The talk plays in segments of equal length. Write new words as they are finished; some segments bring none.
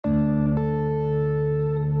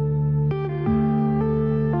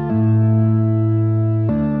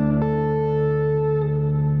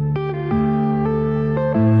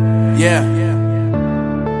Yeah.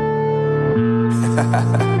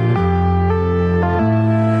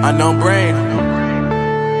 Unknown Brain,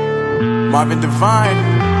 Marvin Divine.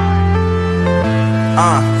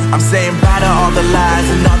 I'm saying bye to all the lies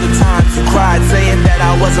and all the times you cried, saying that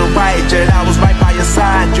I wasn't right, yet I was right by your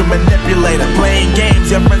side. You manipulator, playing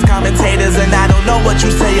games, your friends commentators, and I don't know what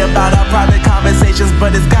you say about our private conversations,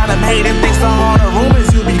 but it's got them hating. Thanks to all the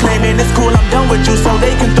rumors you be claiming. It's cool, I'm done with you, so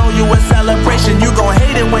they can throw you a celebration. You gon'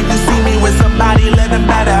 hate it when you see me with somebody living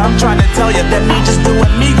better. I'm trying to tell you that me just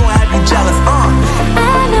doing me gon' have you jealous.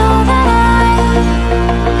 I know that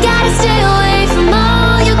I gotta stay away from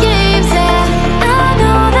all your games, yeah. I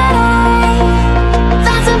know that I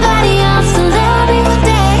found somebody else to love me one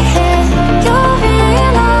day, yeah. You'll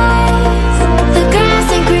realize the grass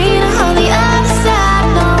ain't greener on the other side,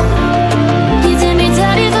 no. You did me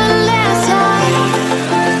dirty for the last time,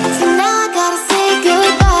 so now I gotta say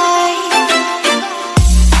goodbye.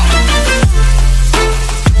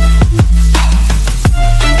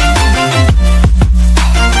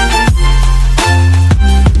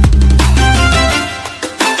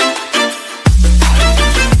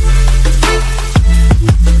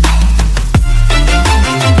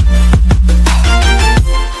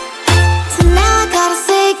 So now I gotta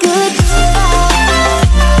say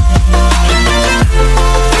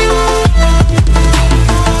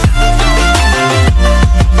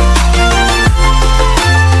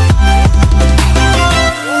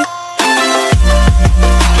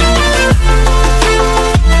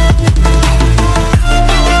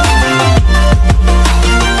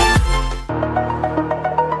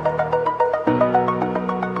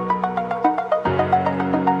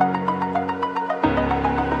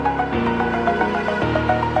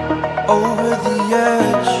Over the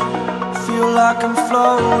edge, feel like I'm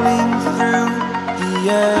floating through the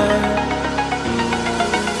air.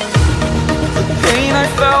 The pain I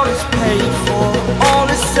felt is paid for, all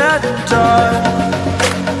is said and done.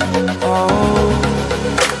 Oh,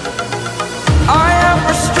 I am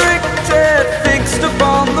restricted, fixed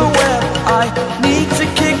upon the web. I need to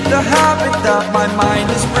kick the habit that my mind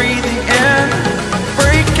is breathing in.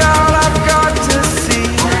 Break out, I've got to see.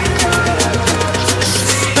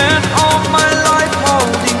 Spent all my life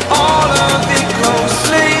holding all of it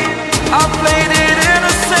closely. I played it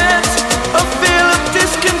innocent, a feel of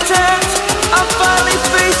discontent. I'm finally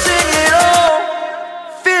facing it all,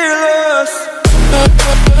 fearless.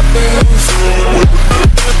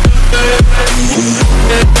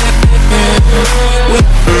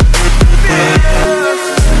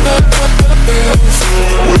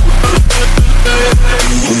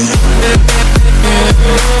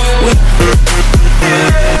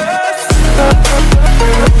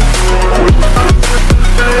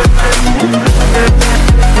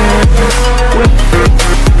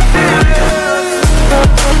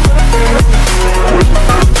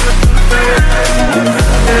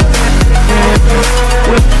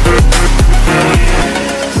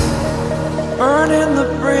 Burning the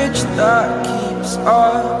bridge that keeps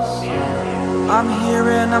us. I'm here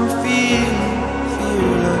and I'm feeling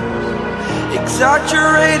fearless.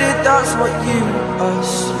 Exaggerated, that's what you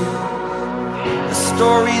assume. The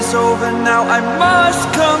story's over now, I must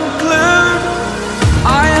conclude.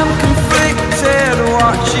 I am conflicted,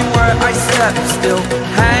 watching where I step still,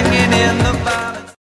 hanging in the back.